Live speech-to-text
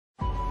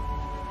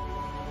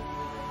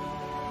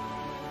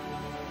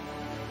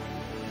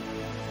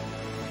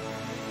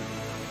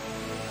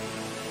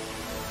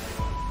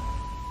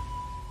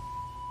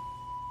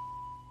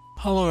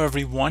Hello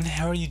everyone,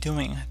 how are you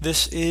doing?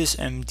 This is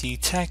MD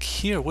Tech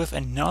here with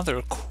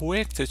another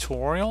quick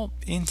tutorial.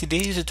 In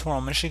today's tutorial,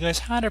 I'm going to show you guys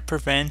how to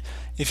prevent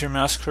if your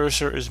mouse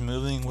cursor is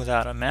moving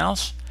without a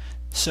mouse.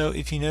 So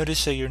if you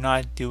notice that you're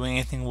not doing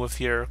anything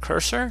with your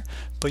cursor,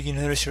 but you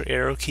notice your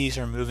arrow keys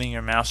are moving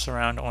your mouse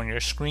around on your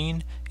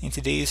screen, in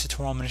today's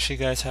tutorial I'm going to show you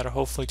guys how to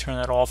hopefully turn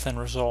that off and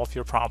resolve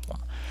your problem.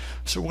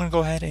 So we're going to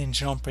go ahead and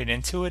jump right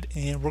into it,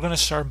 and we're going to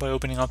start by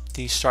opening up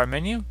the Start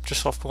menu.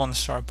 Just left click on the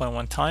Start button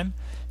one time.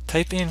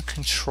 Type in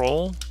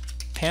Control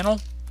Panel.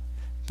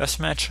 Best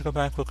match to go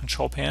back with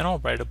Control Panel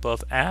right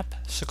above App.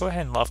 So go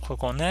ahead and left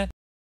click on that.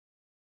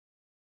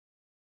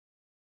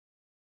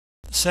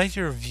 Set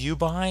your view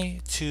by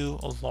to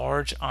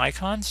large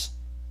icons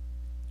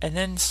and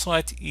then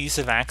select Ease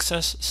of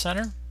Access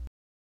Center.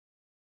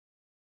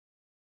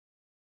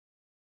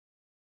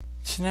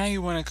 So now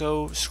you want to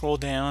go scroll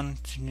down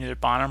to near the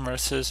bottom where it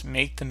says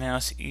Make the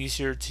Mouse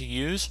Easier to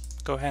Use.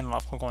 Go ahead and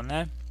left click on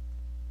that.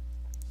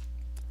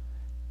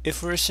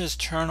 If where it says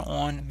turn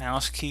on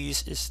mouse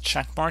keys is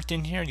checkmarked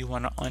in here, you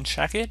want to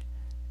uncheck it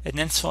and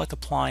then select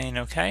apply and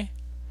OK.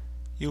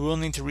 You will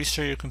need to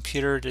restart your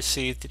computer to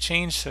save the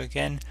change, so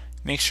again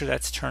make sure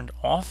that's turned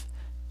off,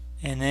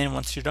 and then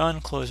once you're done,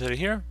 close out of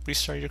here,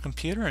 restart your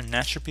computer, and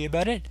that should be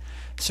about it.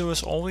 So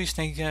as always,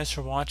 thank you guys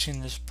for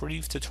watching this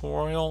brief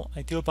tutorial.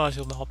 I do hope I was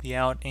able to help you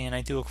out, and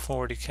I do look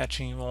forward to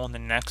catching you all in the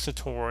next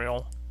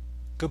tutorial.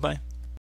 Goodbye.